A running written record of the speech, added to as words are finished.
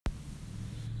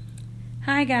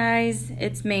Hi, guys.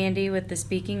 It's Mandy with the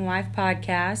Speaking Wife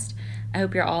podcast. I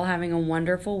hope you're all having a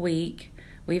wonderful week.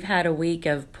 We've had a week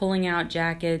of pulling out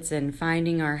jackets and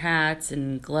finding our hats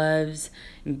and gloves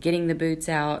and getting the boots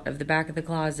out of the back of the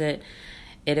closet.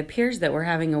 It appears that we're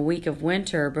having a week of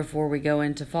winter before we go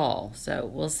into fall, so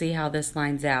we'll see how this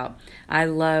lines out. I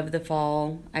love the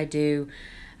fall. I do.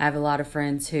 I have a lot of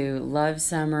friends who love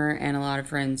summer and a lot of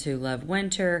friends who love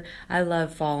winter. I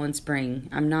love fall and spring.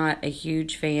 I'm not a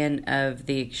huge fan of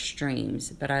the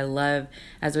extremes, but I love,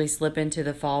 as we slip into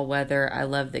the fall weather, I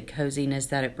love the coziness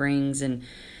that it brings and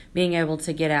being able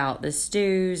to get out the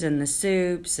stews and the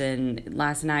soups. And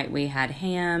last night we had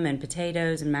ham and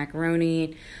potatoes and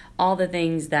macaroni, all the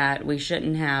things that we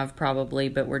shouldn't have probably,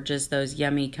 but were just those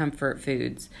yummy comfort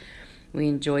foods. We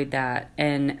enjoyed that.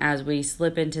 And as we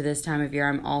slip into this time of year,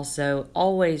 I'm also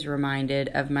always reminded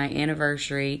of my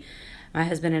anniversary. My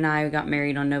husband and I got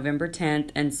married on November 10th,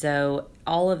 and so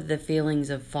all of the feelings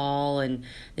of fall and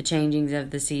the changings of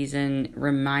the season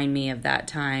remind me of that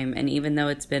time. And even though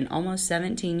it's been almost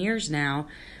 17 years now,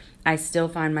 I still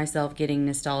find myself getting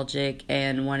nostalgic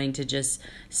and wanting to just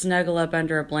snuggle up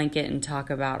under a blanket and talk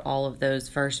about all of those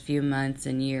first few months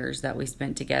and years that we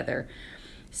spent together.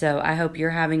 So I hope you're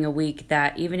having a week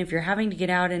that even if you're having to get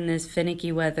out in this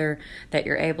finicky weather, that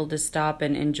you're able to stop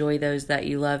and enjoy those that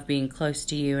you love being close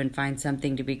to you and find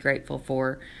something to be grateful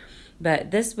for.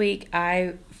 But this week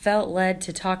I felt led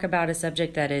to talk about a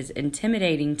subject that is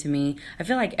intimidating to me. I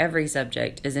feel like every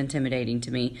subject is intimidating to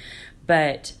me,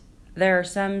 but there are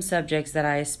some subjects that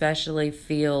I especially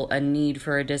feel a need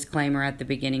for a disclaimer at the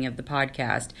beginning of the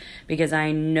podcast because I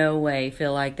in no way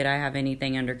feel like that I have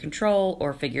anything under control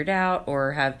or figured out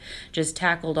or have just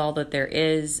tackled all that there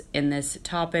is in this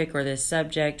topic or this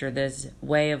subject or this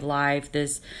way of life,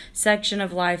 this section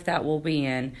of life that we'll be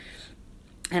in.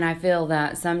 And I feel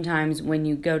that sometimes when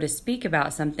you go to speak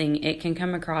about something, it can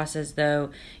come across as though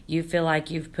you feel like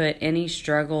you've put any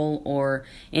struggle or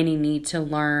any need to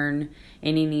learn,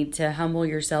 any need to humble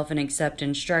yourself and accept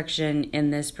instruction in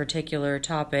this particular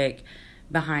topic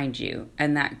behind you.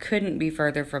 And that couldn't be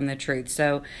further from the truth.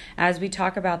 So as we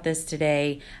talk about this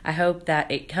today, I hope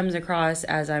that it comes across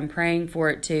as I'm praying for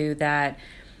it too, that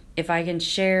if I can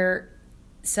share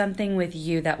something with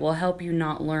you that will help you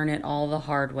not learn it all the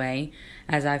hard way,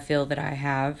 as I feel that I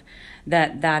have,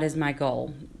 that is my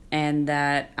goal. And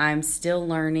that I'm still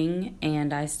learning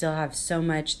and I still have so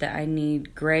much that I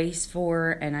need grace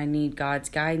for and I need God's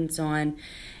guidance on.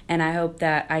 And I hope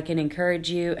that I can encourage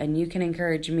you and you can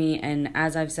encourage me. And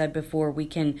as I've said before, we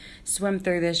can swim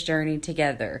through this journey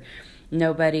together.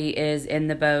 Nobody is in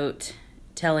the boat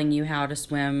telling you how to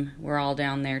swim. We're all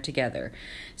down there together.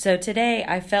 So today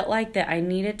I felt like that I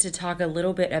needed to talk a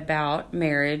little bit about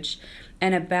marriage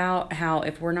and about how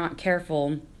if we're not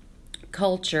careful,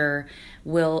 culture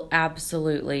will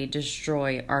absolutely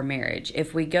destroy our marriage.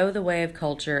 If we go the way of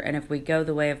culture and if we go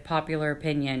the way of popular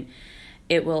opinion,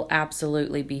 it will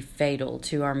absolutely be fatal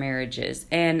to our marriages.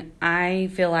 And I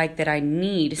feel like that I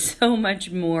need so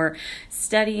much more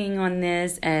studying on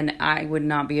this, and I would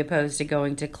not be opposed to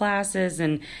going to classes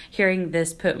and hearing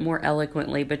this put more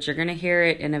eloquently, but you're going to hear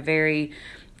it in a very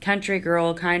country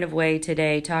girl kind of way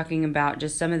today, talking about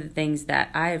just some of the things that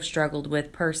I have struggled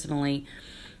with personally.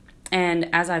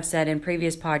 And as I've said in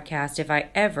previous podcasts, if I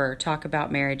ever talk about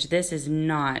marriage, this is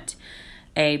not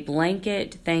a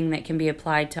blanket thing that can be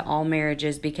applied to all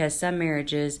marriages, because some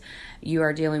marriages you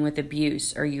are dealing with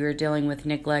abuse or you are dealing with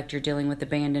neglect, you're dealing with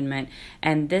abandonment,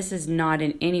 and this is not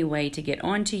in any way to get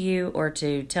onto you or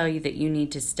to tell you that you need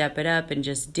to step it up and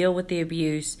just deal with the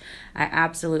abuse. I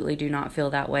absolutely do not feel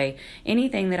that way.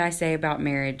 Anything that I say about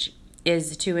marriage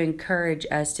is to encourage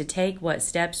us to take what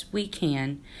steps we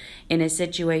can in a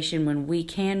situation when we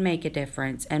can make a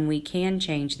difference and we can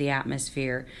change the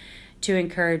atmosphere, to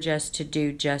encourage us to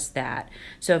do just that.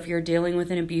 So if you're dealing with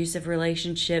an abusive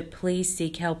relationship, please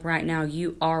seek help right now.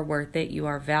 You are worth it. You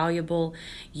are valuable.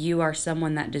 You are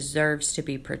someone that deserves to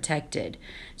be protected.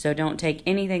 So don't take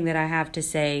anything that I have to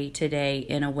say today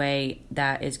in a way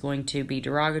that is going to be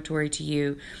derogatory to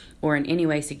you or in any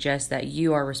way suggest that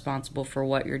you are responsible for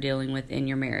what you're dealing with in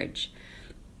your marriage.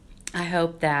 I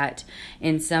hope that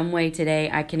in some way today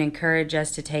I can encourage us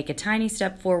to take a tiny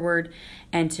step forward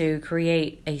and to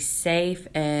create a safe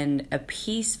and a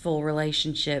peaceful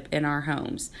relationship in our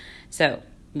homes. So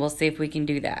we'll see if we can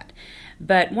do that.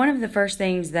 But one of the first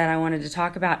things that I wanted to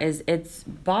talk about is it's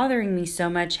bothering me so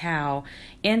much how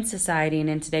in society and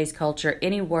in today's culture,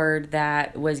 any word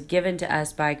that was given to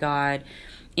us by God,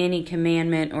 any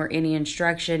commandment or any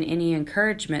instruction, any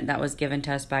encouragement that was given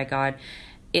to us by God,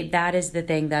 that is the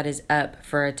thing that is up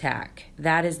for attack.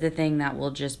 That is the thing that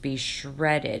will just be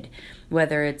shredded,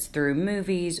 whether it's through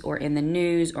movies or in the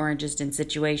news or just in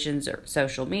situations or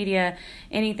social media,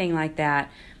 anything like that.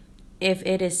 If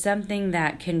it is something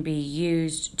that can be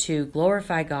used to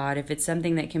glorify God, if it's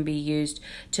something that can be used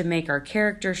to make our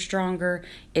character stronger,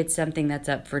 it's something that's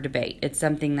up for debate. It's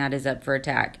something that is up for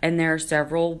attack. And there are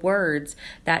several words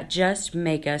that just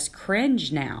make us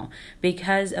cringe now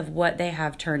because of what they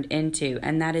have turned into.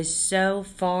 And that is so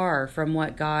far from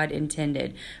what God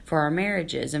intended for our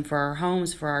marriages and for our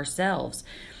homes, for ourselves.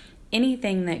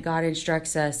 Anything that God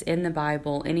instructs us in the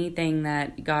Bible, anything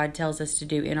that God tells us to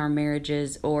do in our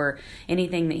marriages, or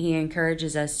anything that He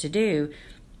encourages us to do,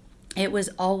 it was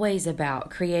always about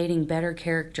creating better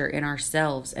character in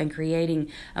ourselves and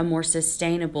creating a more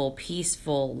sustainable,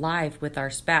 peaceful life with our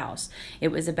spouse. It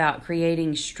was about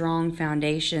creating strong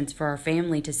foundations for our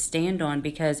family to stand on,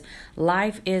 because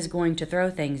life is going to throw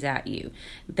things at you.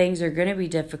 Things are going to be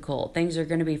difficult. Things are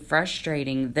going to be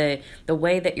frustrating. The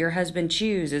way that your husband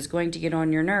chews is going to get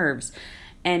on your nerves.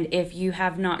 And if you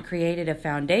have not created a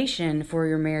foundation for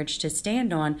your marriage to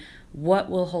stand on, what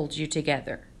will hold you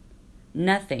together?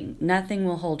 Nothing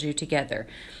will hold you together.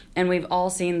 And we've all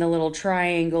seen the little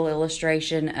triangle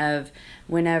illustration of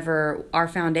whenever our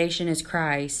foundation is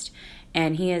Christ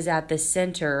and He is at the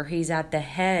center, He's at the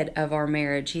head of our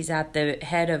marriage, He's at the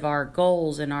head of our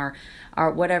goals and our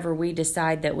whatever we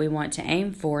decide that we want to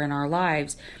aim for in our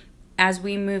lives. As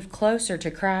we move closer to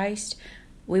Christ,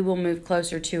 we will move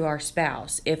closer to our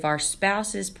spouse. If our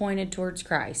spouse is pointed towards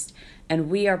Christ and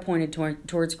we are pointed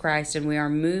towards Christ and we are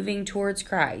moving towards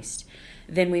Christ,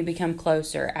 then we become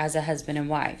closer as a husband and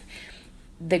wife.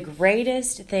 The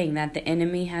greatest thing that the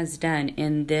enemy has done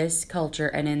in this culture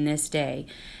and in this day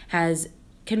has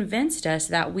convinced us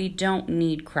that we don't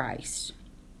need Christ.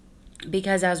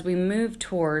 Because as we move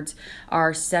towards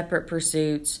our separate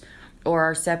pursuits or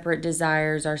our separate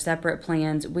desires, our separate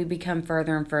plans, we become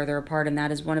further and further apart. And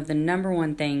that is one of the number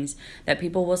one things that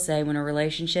people will say when a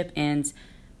relationship ends: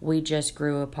 we just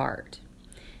grew apart.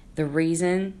 The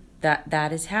reason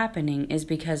that is happening is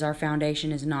because our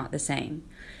foundation is not the same.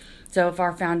 So if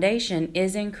our foundation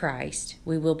is in Christ,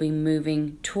 we will be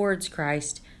moving towards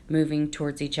Christ, moving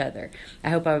towards each other. I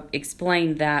hope I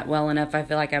explained that well enough. I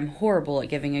feel like I'm horrible at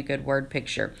giving a good word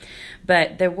picture.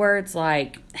 But the words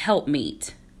like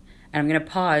helpmeet, and I'm going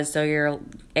to pause so you're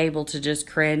able to just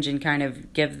cringe and kind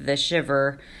of give the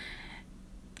shiver.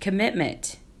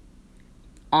 Commitment,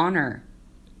 honor,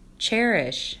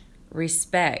 cherish,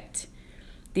 respect.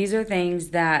 These are things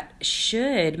that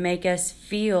should make us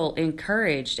feel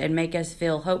encouraged and make us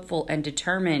feel hopeful and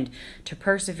determined to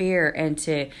persevere and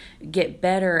to get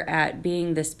better at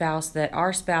being the spouse that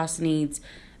our spouse needs,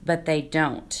 but they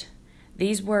don't.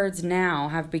 These words now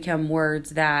have become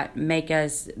words that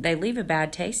they leave a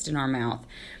bad taste in our mouth.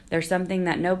 They're something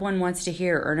that no one wants to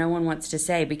hear or no one wants to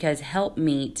say, because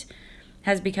helpmeet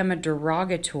has become a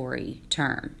derogatory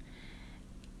term.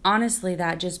 Honestly,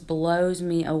 that just blows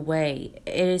me away.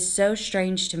 It is so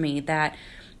strange to me that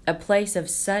a place of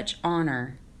such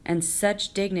honor and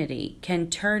such dignity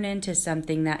can turn into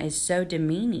something that is so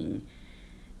demeaning.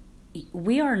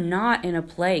 We are not in a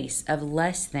place of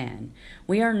less than.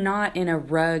 We are not in a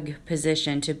rug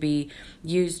position to be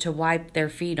used to wipe their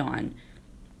feet on.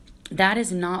 That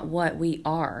is not what we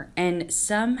are. And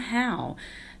somehow,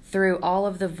 through all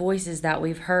of the voices that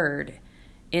we've heard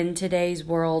in today's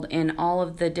world, in all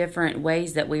of the different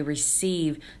ways that we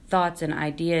receive thoughts and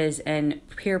ideas and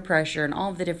peer pressure and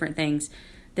all of the different things,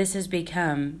 this has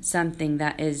become something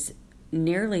that is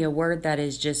nearly a word that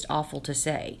is just awful to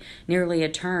say, nearly a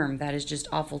term that is just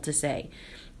awful to say.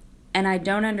 And I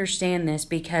don't understand this,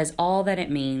 because all that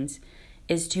it means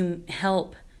is to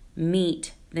help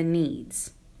meet the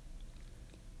needs.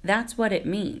 That's what it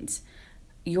means.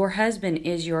 Your husband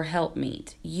is your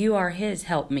helpmeet. You are his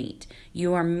helpmeet.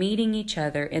 You are meeting each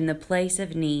other in the place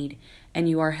of need, and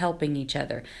you are helping each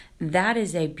other. That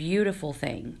is a beautiful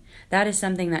thing. That is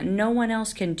something that no one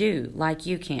else can do like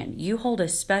you can. You hold a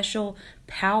special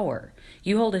power.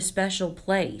 You hold a special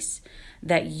place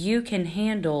that you can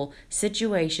handle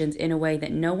situations in a way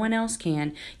that no one else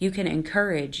can. You can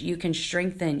encourage, you can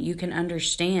strengthen, you can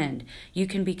understand, you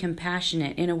can be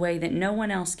compassionate in a way that no one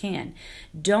else can.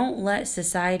 Don't let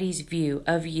society's view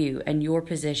of you and your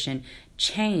position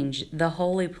change the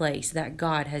holy place that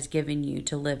God has given you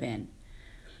to live in.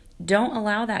 Don't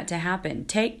allow that to happen.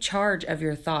 Take charge of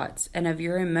your thoughts and of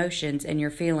your emotions and your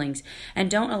feelings,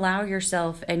 and don't allow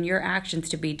yourself and your actions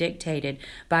to be dictated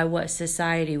by what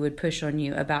society would push on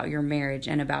you about your marriage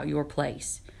and about your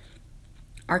place.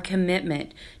 Our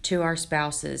commitment to our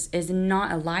spouses is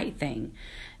not a light thing.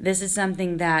 This is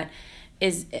something that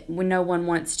is no one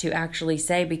wants to actually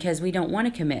say because we don't want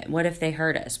to commit. What if they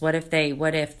hurt us? What if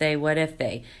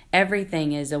they?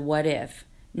 Everything is a what if.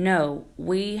 No,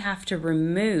 we have to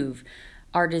remove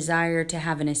our desire to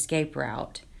have an escape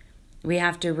route. We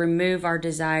have to remove our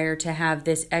desire to have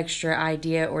this extra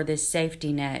idea or this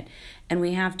safety net. And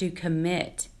we have to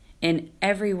commit in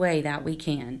every way that we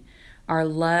can. Our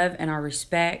love and our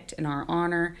respect and our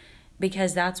honor,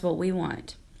 because that's what we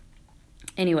want.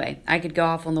 Anyway, I could go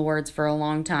off on the words for a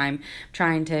long time,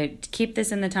 trying to keep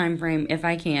this in the time frame if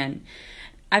I can.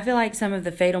 I feel like some of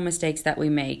the fatal mistakes that we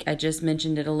make, I just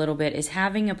mentioned it a little bit, is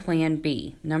having a plan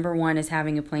B. Number one is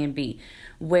having a plan B,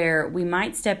 where we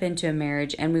might step into a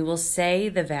marriage and we will say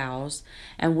the vows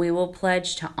and we will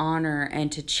pledge to honor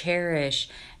and to cherish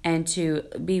and to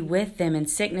be with them in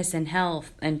sickness and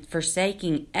health and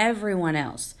forsaking everyone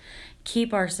else.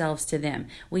 Keep ourselves to them.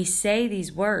 We say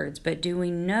these words, but do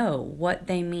we know what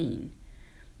they mean?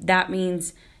 That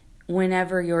means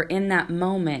whenever you're in that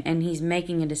moment and he's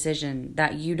making a decision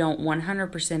that you don't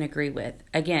 100% agree with.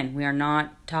 Again, we are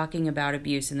not talking about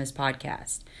abuse in this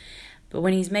podcast. But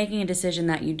when he's making a decision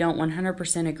that you don't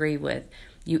 100% agree with,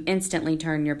 you instantly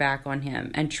turn your back on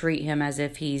him and treat him as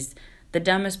if he's the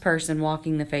dumbest person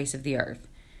walking the face of the earth.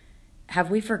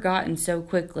 Have we forgotten so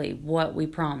quickly what we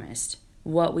promised,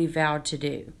 what we vowed to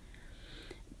do?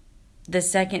 The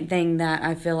second thing that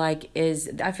I feel like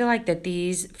that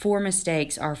these 4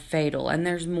 mistakes are fatal, and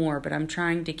there's more, but I'm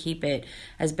trying to keep it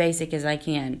as basic as I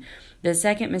can. The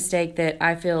second mistake that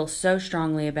I feel so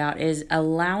strongly about is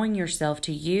allowing yourself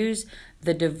to use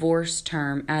the divorce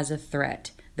term as a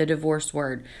threat, the divorce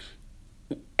word.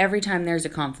 Every time there's a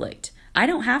conflict, I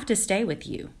don't have to stay with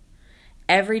you.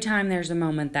 Every time there's a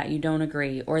moment that you don't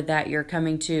agree or that you're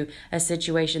coming to a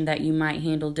situation that you might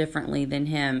handle differently than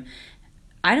him,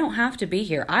 I don't have to be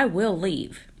here. I will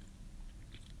leave.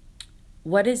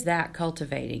 What is that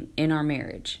cultivating in our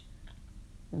marriage?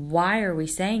 Why are we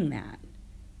saying that?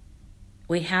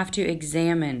 We have to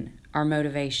examine our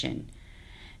motivation.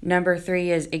 Number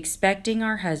 3 is expecting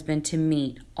our husband to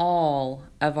meet all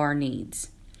of our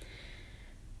needs.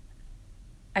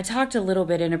 I talked a little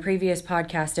bit in a previous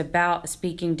podcast about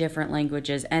speaking different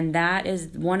languages, and that is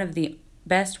one of the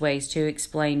best ways to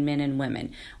explain men and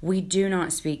women. We do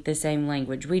not speak the same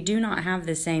language. We do not have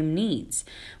the same needs.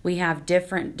 We have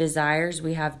different desires.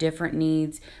 We have different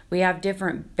needs. We have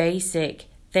different basic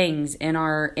things in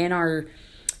our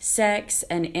sex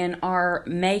and in our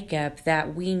makeup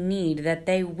that we need that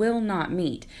they will not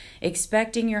meet.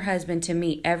 Expecting your husband to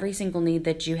meet every single need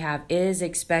that you have is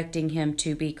expecting him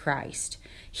to be Christ.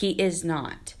 He is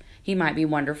not. He might be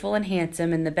wonderful and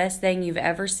handsome and the best thing you've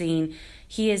ever seen.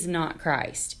 He is not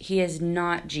Christ. He is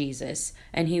not Jesus,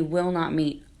 and he will not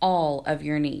meet all of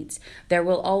your needs. There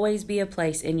will always be a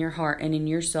place in your heart and in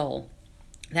your soul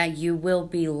that you will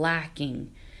be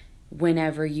lacking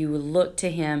whenever you look to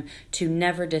him to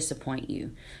never disappoint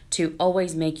you, to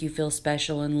always make you feel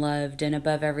special and loved and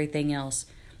above everything else.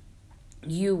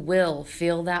 You will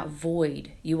feel that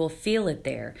void. You will feel it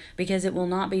there because it will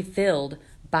not be filled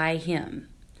by him.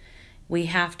 We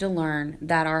have to learn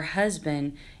that our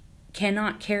husband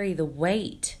cannot carry the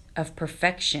weight of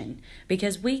perfection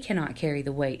because we cannot carry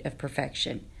the weight of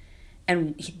perfection.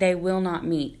 And they will not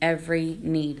meet every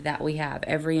need that we have,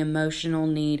 every emotional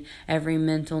need, every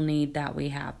mental need that we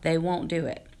have. They won't do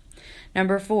it.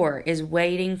 Number 4 is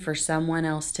waiting for someone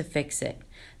else to fix it.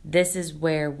 This is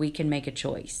where we can make a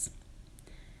choice.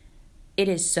 It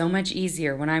is so much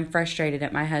easier when I'm frustrated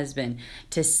at my husband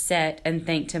to sit and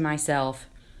think to myself,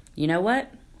 you know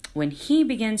what? When he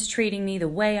begins treating me the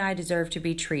way I deserve to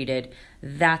be treated,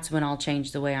 that's when I'll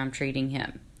change the way I'm treating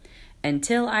him.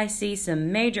 Until I see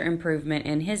some major improvement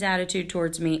in his attitude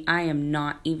towards me, I am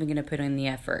not even going to put in the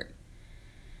effort.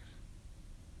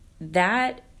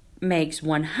 That makes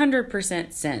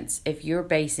 100% sense if you're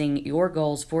basing your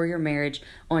goals for your marriage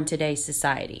on today's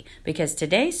society. Because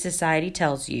today's society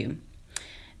tells you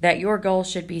that your goal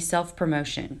should be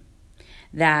self-promotion,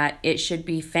 that it should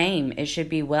be fame, it should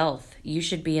be wealth, you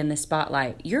should be in the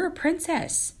spotlight. You're a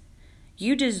princess.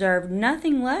 You deserve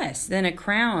nothing less than a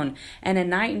crown and a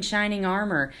knight in shining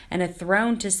armor and a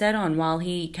throne to sit on while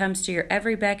he comes to your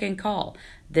every beck and call.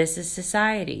 This is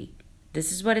society.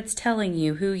 This is what it's telling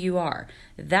you who you are.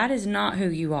 That is not who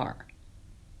you are.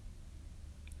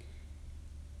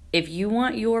 If you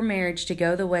want your marriage to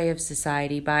go the way of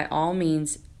society, by all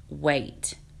means,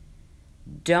 wait.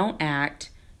 Don't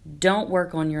act. Don't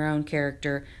work on your own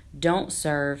character. Don't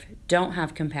serve. Don't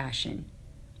have compassion.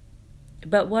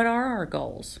 But what are our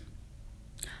goals?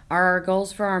 Are our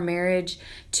goals for our marriage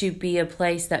to be a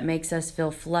place that makes us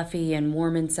feel fluffy and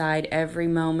warm inside every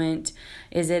moment?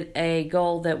 Is it a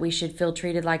goal that we should feel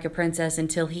treated like a princess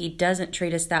until he doesn't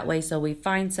treat us that way, so we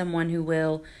find someone who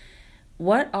will?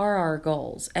 What are our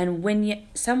goals? And when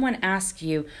someone asks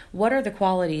you, what are the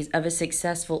qualities of a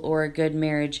successful or a good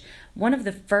marriage? One of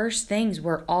the first things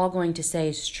we're all going to say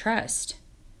is trust.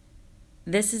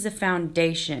 This is a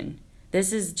foundation.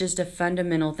 This is just a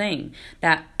fundamental thing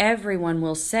that everyone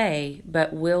will say,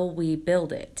 but will we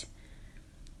build it?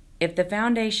 If the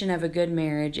foundation of a good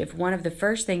marriage, if one of the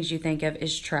first things you think of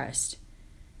is trust,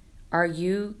 are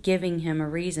you giving him a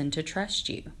reason to trust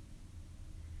you?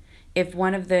 If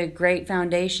one of the great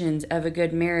foundations of a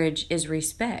good marriage is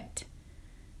respect,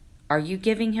 are you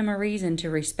giving him a reason to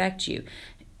respect you?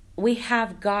 We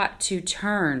have got to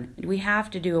turn. We have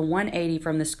to do a 180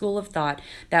 from the school of thought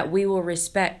that we will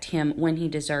respect him when he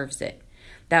deserves it,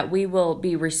 that we will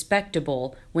be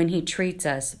respectable when he treats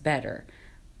us better.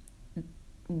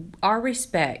 Our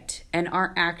respect and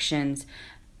our actions,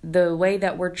 the way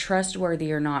that we're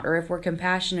trustworthy or not, or if we're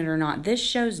compassionate or not, this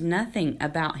shows nothing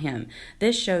about him.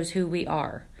 This shows who we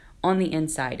are on the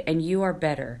inside, and you are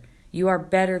better. You are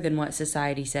better than what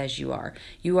society says you are.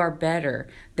 You are better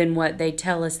than what they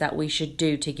tell us that we should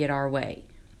do to get our way.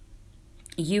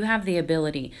 You have the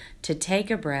ability to take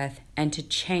a breath and to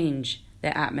change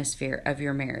the atmosphere of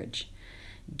your marriage.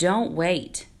 Don't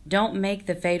wait. Don't make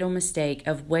the fatal mistake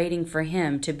of waiting for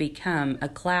him to become a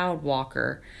cloud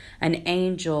walker, an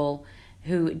angel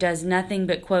who does nothing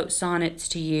but quote sonnets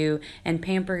to you and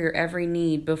pamper your every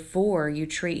need before you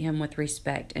treat him with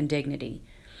respect and dignity.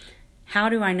 How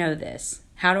do I know this?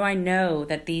 How do I know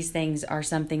that these things are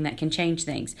something that can change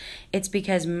things? It's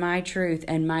because my truth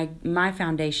and my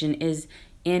foundation is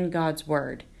in God's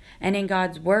Word. And in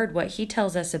God's Word, what He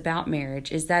tells us about marriage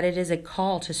is that it is a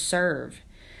call to serve.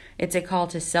 It's a call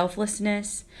to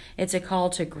selflessness. It's a call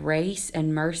to grace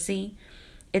and mercy.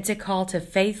 It's a call to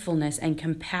faithfulness and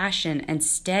compassion and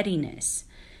steadiness.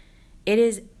 It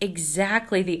is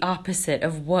exactly the opposite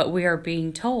of what we are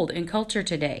being told in culture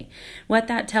today. What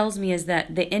that tells me is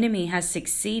that the enemy has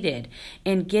succeeded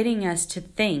in getting us to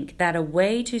think that a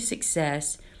way to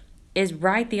success is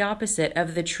right the opposite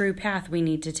of the true path we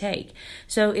need to take.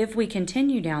 So if we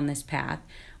continue down this path,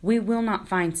 we will not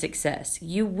find success.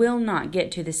 You will not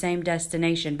get to the same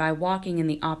destination by walking in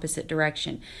the opposite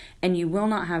direction. And you will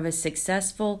not have a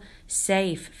successful,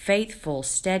 safe, faithful,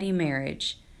 steady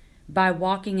marriage by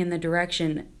walking in the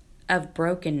direction of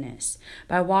brokenness,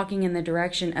 by walking in the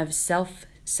direction of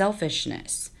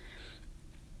selfishness.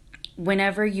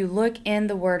 Whenever you look in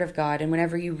the Word of God and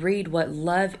whenever you read what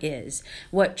love is,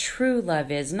 what true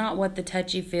love is, not what the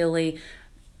touchy-feely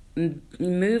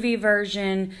movie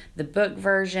version, the book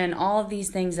version, all of these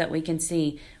things that we can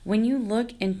see. When you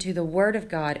look into the Word of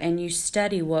God and you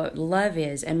study what love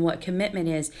is and what commitment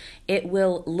is, it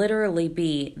will literally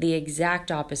be the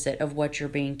exact opposite of what you're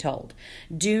being told.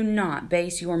 Do not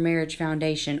base your marriage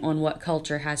foundation on what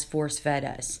culture has force-fed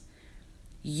us.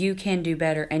 You can do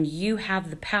better, and you have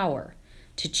the power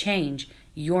to change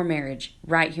your marriage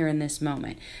right here in this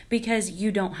moment, because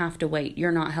you don't have to wait.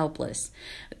 You're not helpless.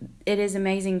 It is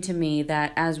amazing to me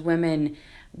that as women,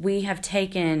 we have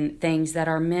taken things that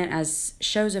are meant as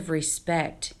shows of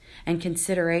respect and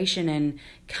consideration and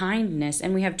kindness,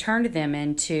 and we have turned them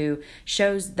into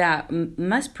shows that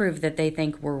must prove that they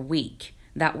think we're weak,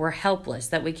 that we're helpless,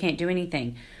 that we can't do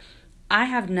anything. I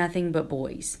have nothing but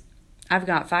boys. I've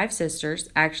got 5 sisters.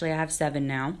 Actually, I have 7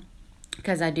 now,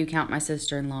 because I do count my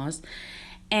sister-in-laws.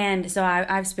 And so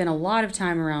I've spent a lot of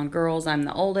time around girls. I'm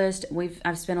the oldest.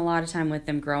 I've spent a lot of time with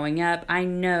them growing up. I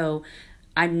know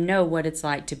what it's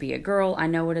like to be a girl. I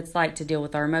know what it's like to deal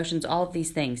with our emotions, all of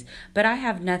these things. But I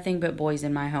have nothing but boys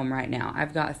in my home right now.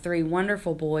 I've got 3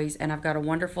 wonderful boys, and I've got a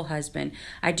wonderful husband.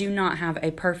 I do not have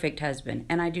a perfect husband,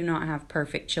 and I do not have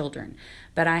perfect children.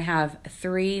 But I have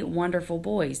 3 wonderful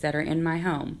boys that are in my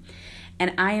home.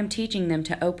 And I am teaching them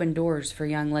to open doors for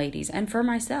young ladies and for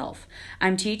myself.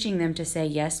 I'm teaching them to say,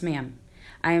 yes, ma'am.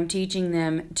 I am teaching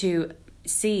them to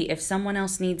see if someone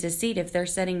else needs a seat, if they're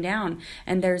sitting down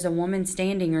and there's a woman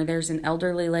standing or there's an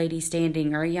elderly lady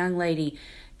standing or a young lady,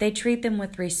 they treat them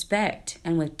with respect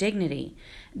and with dignity.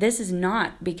 This is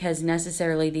not because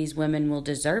necessarily these women will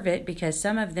deserve it, because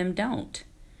some of them don't.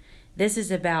 This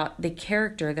is about the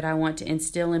character that I want to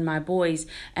instill in my boys,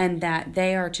 and that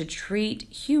they are to treat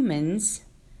humans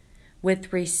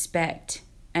with respect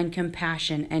and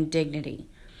compassion and dignity.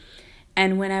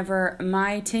 And whenever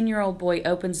my 10-year-old boy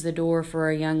opens the door for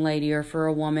a young lady or for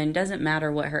a woman, doesn't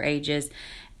matter what her age is,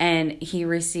 and he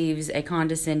receives a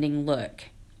condescending look,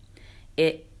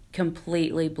 it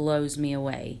completely blows me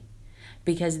away.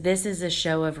 because this is a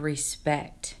show of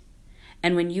respect.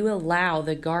 And when you allow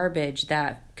the garbage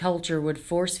that culture would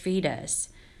force feed us,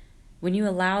 when you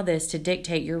allow this to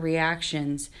dictate your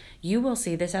reactions, you will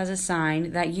see this as a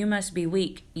sign that you must be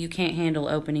weak. You can't handle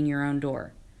opening your own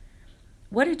door.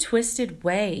 What a twisted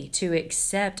way to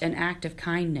accept an act of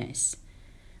kindness.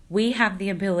 We have the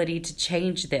ability to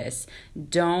change this.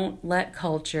 Don't let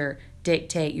culture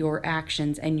dictate your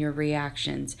actions and your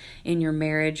reactions in your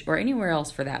marriage or anywhere else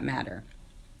for that matter.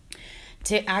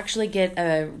 To actually get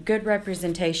a good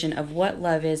representation of what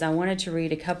love is, I wanted to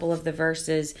read a couple of the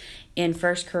verses in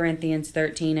 1 Corinthians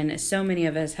 13, and so many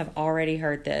of us have already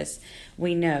heard this.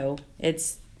 We know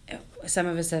some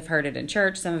of us have heard it in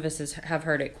church, some of us have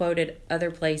heard it quoted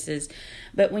other places,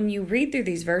 but when you read through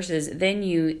these verses, then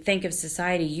you think of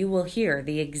society, you will hear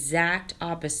the exact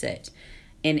opposite.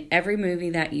 In every movie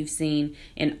that you've seen,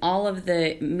 in all of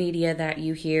the media that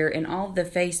you hear, in all of the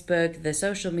Facebook, the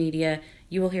social media,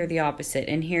 you will hear the opposite.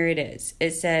 And here it is.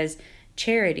 It says,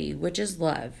 charity, which is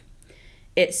love,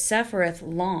 it suffereth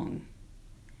long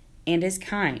and is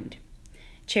kind.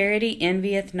 Charity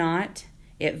envieth not,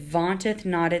 it vaunteth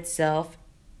not itself,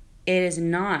 it is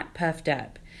not puffed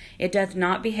up. It doth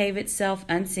not behave itself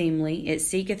unseemly, it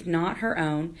seeketh not her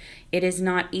own, it is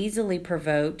not easily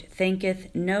provoked,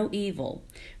 thinketh no evil,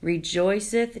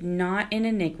 rejoiceth not in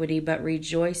iniquity, but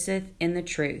rejoiceth in the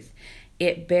truth.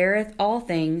 It beareth all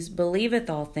things, believeth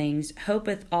all things,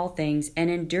 hopeth all things, and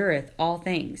endureth all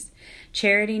things.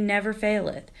 Charity never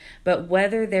faileth, but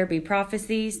whether there be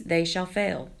prophecies, they shall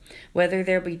fail. Whether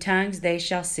there be tongues, they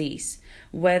shall cease.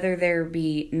 Whether there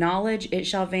be knowledge, it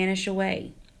shall vanish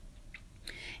away.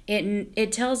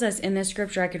 It tells us in this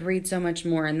scripture, I could read so much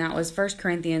more, and that was 1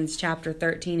 Corinthians chapter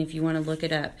 13 if you want to look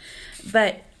it up.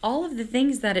 But all of the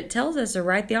things that it tells us are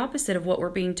right the opposite of what we're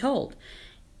being told.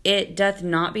 It doth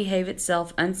not behave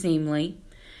itself unseemly.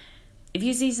 If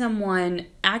you see someone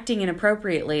acting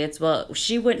inappropriately, it's, well,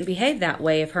 she wouldn't behave that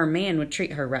way if her man would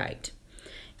treat her right.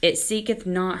 It seeketh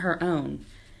not her own.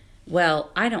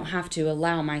 Well, I don't have to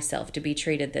allow myself to be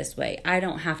treated this way. I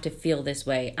don't have to feel this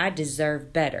way. I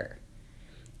deserve better.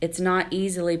 It's not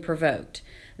easily provoked.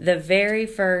 The very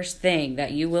first thing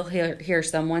that you will hear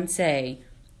someone say,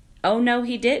 oh no,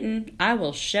 he didn't. I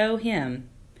will show him.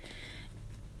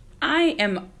 I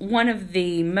am one of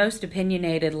the most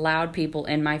opinionated, loud people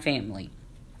in my family.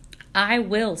 I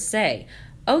will say,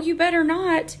 oh, you better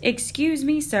not. Excuse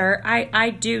me, sir. I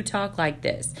do talk like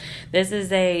this. This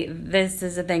is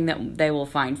a thing that they will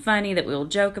find funny, that we will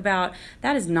joke about.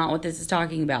 That is not what this is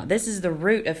talking about. This is the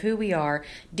root of who we are,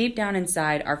 deep down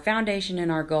inside, our foundation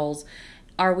and our goals.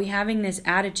 Are we having this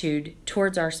attitude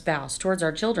towards our spouse, towards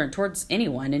our children, towards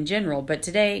anyone in general? But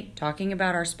today, talking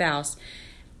about our spouse,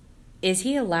 is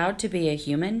he allowed to be a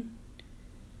human?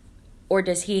 Or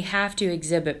does he have to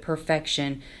exhibit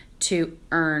perfection to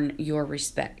earn your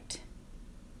respect?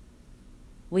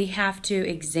 We have to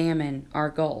examine our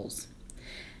goals.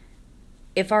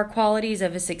 If our qualities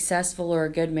of a successful or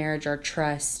a good marriage are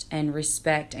trust and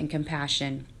respect and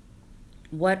compassion,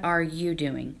 what are you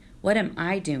doing? What am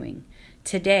I doing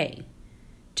today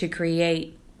to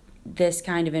create this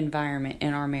kind of environment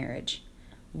in our marriage?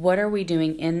 What are we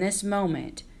doing in this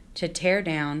moment to tear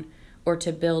down or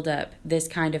to build up this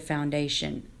kind of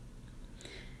foundation?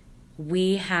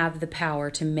 We have the power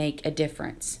to make a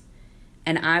difference.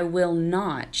 And I will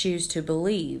not choose to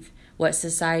believe what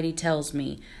society tells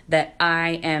me, that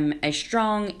I am a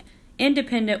strong,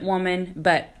 independent woman,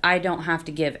 but I don't have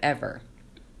to give ever.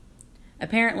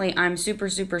 Apparently, I'm super,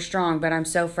 super strong, but I'm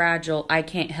so fragile, I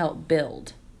can't help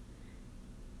build.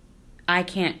 I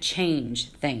can't change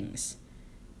things.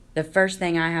 The first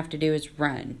thing I have to do is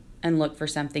run and look for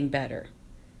something better.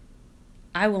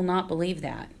 I will not believe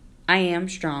that. I am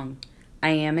strong. I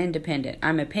am independent.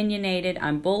 I'm opinionated.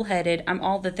 I'm bullheaded. I'm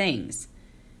all the things.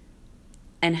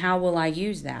 And how will I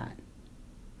use that?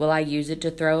 Will I use it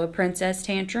to throw a princess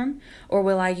tantrum? Or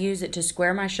will I use it to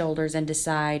square my shoulders and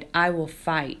decide I will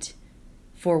fight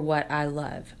for what I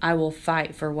love? I will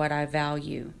fight for what I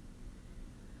value.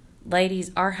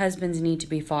 Ladies, our husbands need to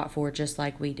be fought for just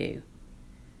like we do.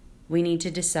 We need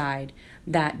to decide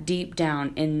that deep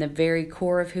down in the very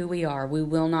core of who we are, we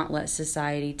will not let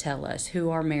society tell us who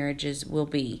our marriages will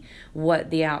be, what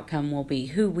the outcome will be,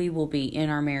 who we will be in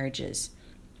our marriages.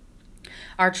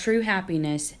 Our true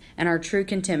happiness and our true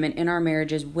contentment in our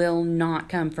marriages will not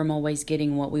come from always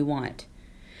getting what we want,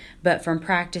 but from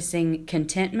practicing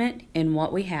contentment in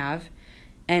what we have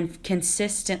and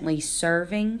consistently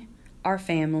serving our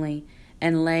family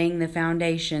and laying the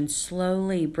foundation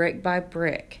slowly, brick by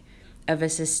brick, of a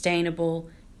sustainable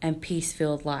and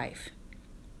peace-filled life.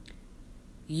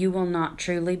 You will not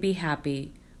truly be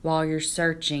happy while you're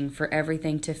searching for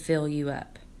everything to fill you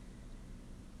up.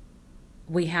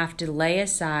 We have to lay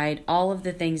aside all of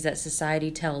the things that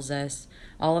society tells us,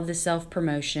 all of the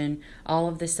self-promotion, all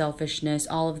of the selfishness,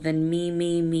 all of the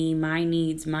me, my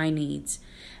needs,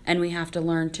 and we have to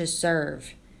learn to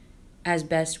serve as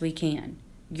best we can.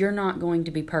 You're not going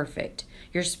to be perfect.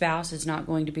 Your spouse is not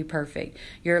going to be perfect.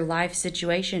 Your life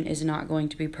situation is not going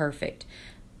to be perfect.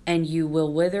 And you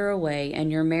will wither away,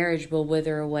 and your marriage will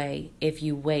wither away if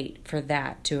you wait for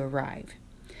that to arrive.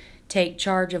 Take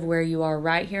charge of where you are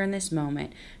right here in this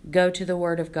moment. Go to the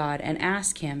Word of God and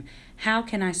ask Him, how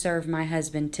can I serve my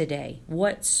husband today?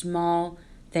 What small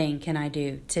thing can I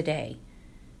do today?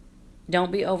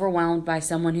 Don't be overwhelmed by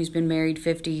someone who's been married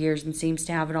 50 years and seems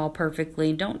to have it all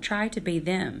perfectly. Don't try to be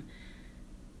them.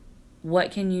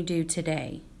 What can you do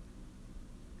today?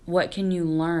 What can you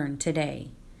learn today?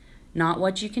 Not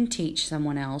what you can teach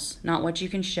someone else, not what you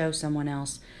can show someone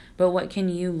else, but what can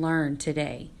you learn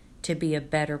today to be a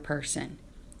better person,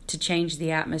 to change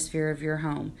the atmosphere of your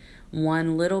home,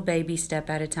 one little baby step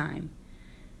at a time.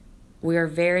 We are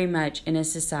very much in a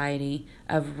society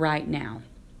of right now,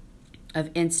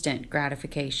 of instant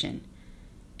gratification,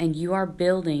 and you are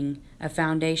building a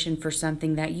foundation for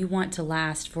something that you want to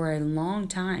last for a long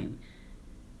time.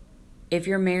 If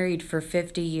you're married for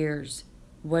 50 years,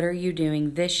 what are you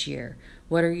doing this year?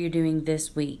 What are you doing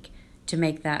this week to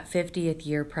make that 50th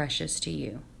year precious to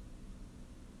you?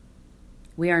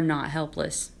 We are not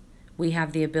helpless. We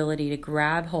have the ability to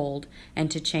grab hold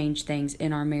and to change things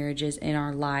in our marriages, in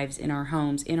our lives, in our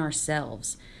homes, in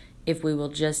ourselves, if we will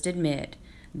just admit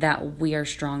that we are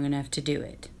strong enough to do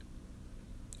it.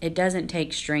 It doesn't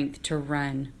take strength to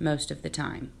run most of the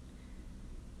time.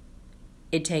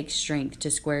 It takes strength to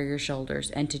square your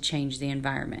shoulders and to change the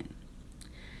environment.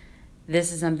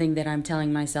 This is something that I'm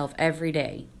telling myself every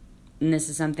day. And this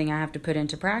is something I have to put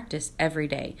into practice every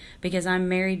day because I'm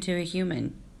married to a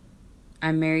human.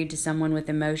 I'm married to someone with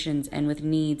emotions and with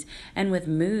needs and with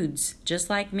moods just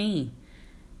like me.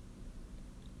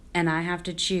 And I have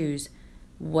to choose,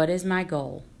 what is my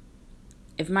goal?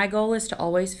 If my goal is to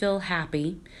always feel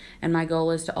happy and my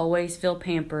goal is to always feel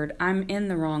pampered, I'm in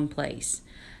the wrong place.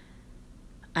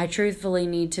 I truthfully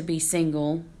need to be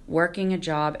single, working a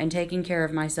job, and taking care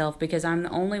of myself because I'm the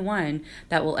only one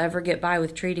that will ever get by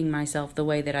with treating myself the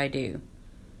way that I do.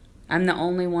 I'm the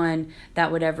only one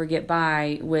that would ever get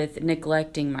by with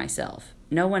neglecting myself.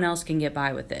 No one else can get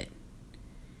by with it.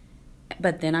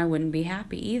 But then I wouldn't be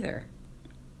happy either.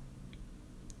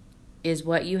 Is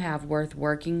what you have worth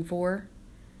working for?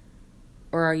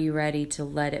 Or are you ready to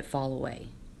let it fall away?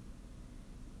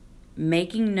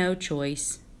 Making no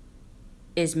choice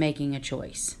is making a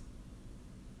choice.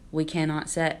 We cannot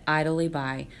sit idly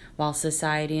by while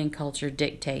society and culture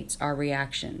dictates our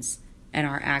reactions and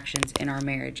our actions in our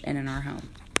marriage and in our home.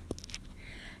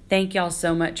 Thank y'all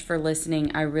so much for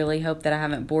listening. I really hope that I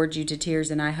haven't bored you to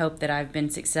tears, and I hope that I've been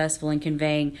successful in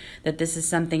conveying that this is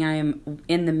something I am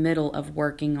in the middle of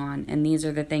working on, and these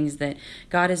are the things that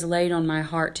God has laid on my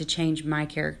heart to change my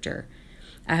character.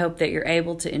 I hope that you're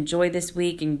able to enjoy this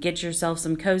week and get yourself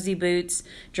some cozy boots,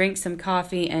 drink some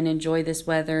coffee, and enjoy this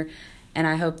weather. And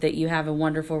I hope that you have a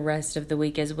wonderful rest of the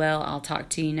week as well. I'll talk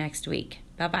to you next week.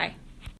 Bye-bye.